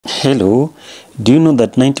Hello, do you know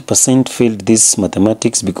that 90% failed this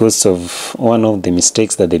mathematics because of one of the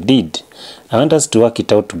mistakes that they did? I want us to work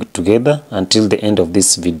it out together until the end of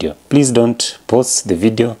this video. Please don't pause the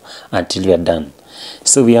video until we are done.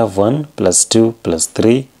 So we have 1 plus 2 plus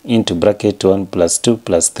 3 into bracket 1 plus 2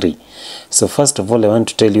 plus 3. So first of all, I want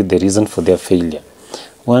to tell you the reason for their failure.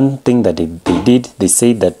 One thing that they did, they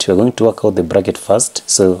said that we are going to work out the bracket first.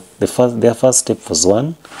 So their first step was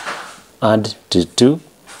 1, add to 2,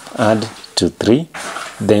 add to 3.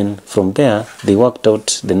 Then from there they worked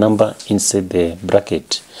out the number inside the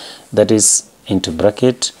bracket, that is into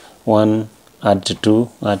bracket 1 add to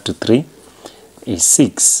 2 add to 3 is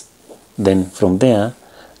 6. Then from there,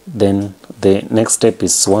 then the next step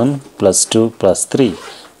is 1 plus 2 plus 3,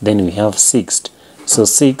 then we have 6. So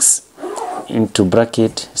 6 into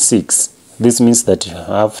bracket 6. This means that you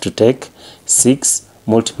have to take 6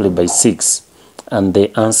 multiplied by 6, and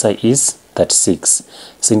the answer is 36.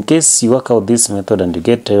 So in case you work out this method and you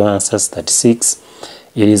get your answer as 36,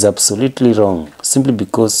 it is absolutely wrong, simply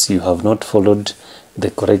because you have not followed the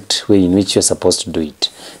correct way in which you are supposed to do it.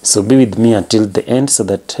 So be with me until the end so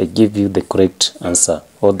that I give you the correct answer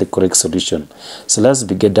or the correct solution. So let's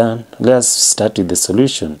begin. Let's start with the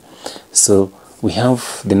solution. So we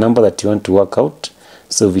have the number that you want to work out.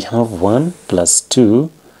 So we have 1 plus 2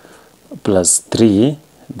 plus 3,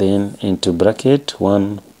 then into bracket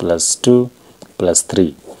 1 plus 2 plus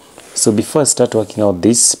 3. So before I start working out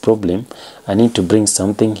this problem, I need to bring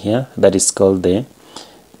something here that is called the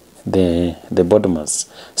BODMAS.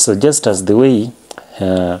 So just as the way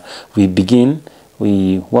we begin,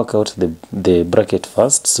 we work out the bracket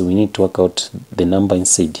first. So we need to work out the number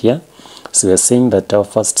inside here. So we are saying that our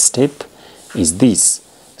first step is this.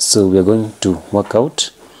 So we are going to work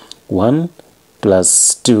out 1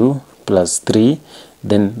 plus 2 plus 3.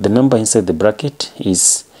 Then the number inside the bracket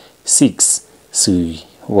is 6. So we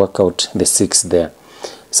work out the 6 there.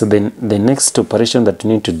 So then the next operation that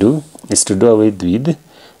we need to do is to do away with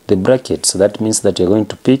the bracket. So that means that you're going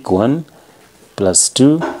to pick 1 plus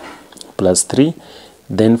 2 plus 3.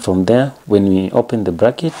 Then from there, when we open the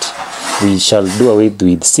bracket, we shall do away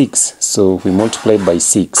with 6. So we multiply by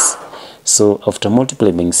 6. So after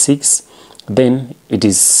multiplying by 6, then it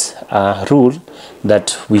is a rule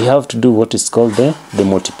that we have to do what is called the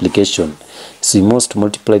multiplication. So you must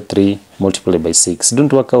multiply 3 multiplied by 6.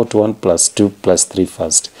 Don't work out 1 plus 2 plus 3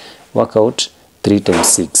 first. Work out 3 times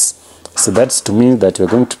 6. So that's to mean that we're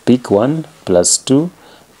going to pick 1 plus 2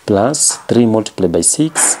 plus 3 multiplied by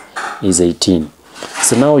 6 is 18.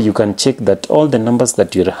 So now you can check that all the numbers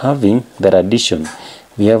that you're having, that addition.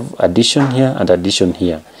 We have addition here and addition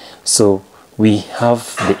here. So we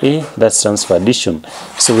have the A that stands for addition.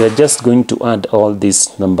 So we are just going to add all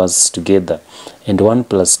these numbers together. And 1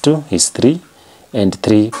 plus 2 is 3. And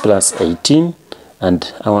 3 plus 18.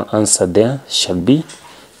 And our answer there shall be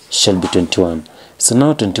 21. So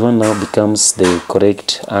now 21 now becomes the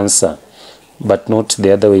correct answer, but not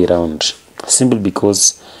the other way around. Simply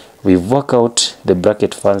because we work out the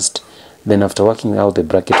bracket first. Then after working out the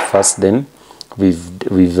bracket first, then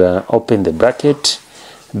we've opened the bracket.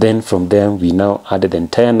 Then from there we now added the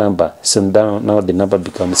entire number. So now the number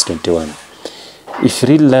becomes 21. If you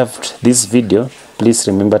really loved this video, please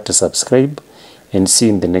remember to subscribe and see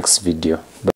you in the next video.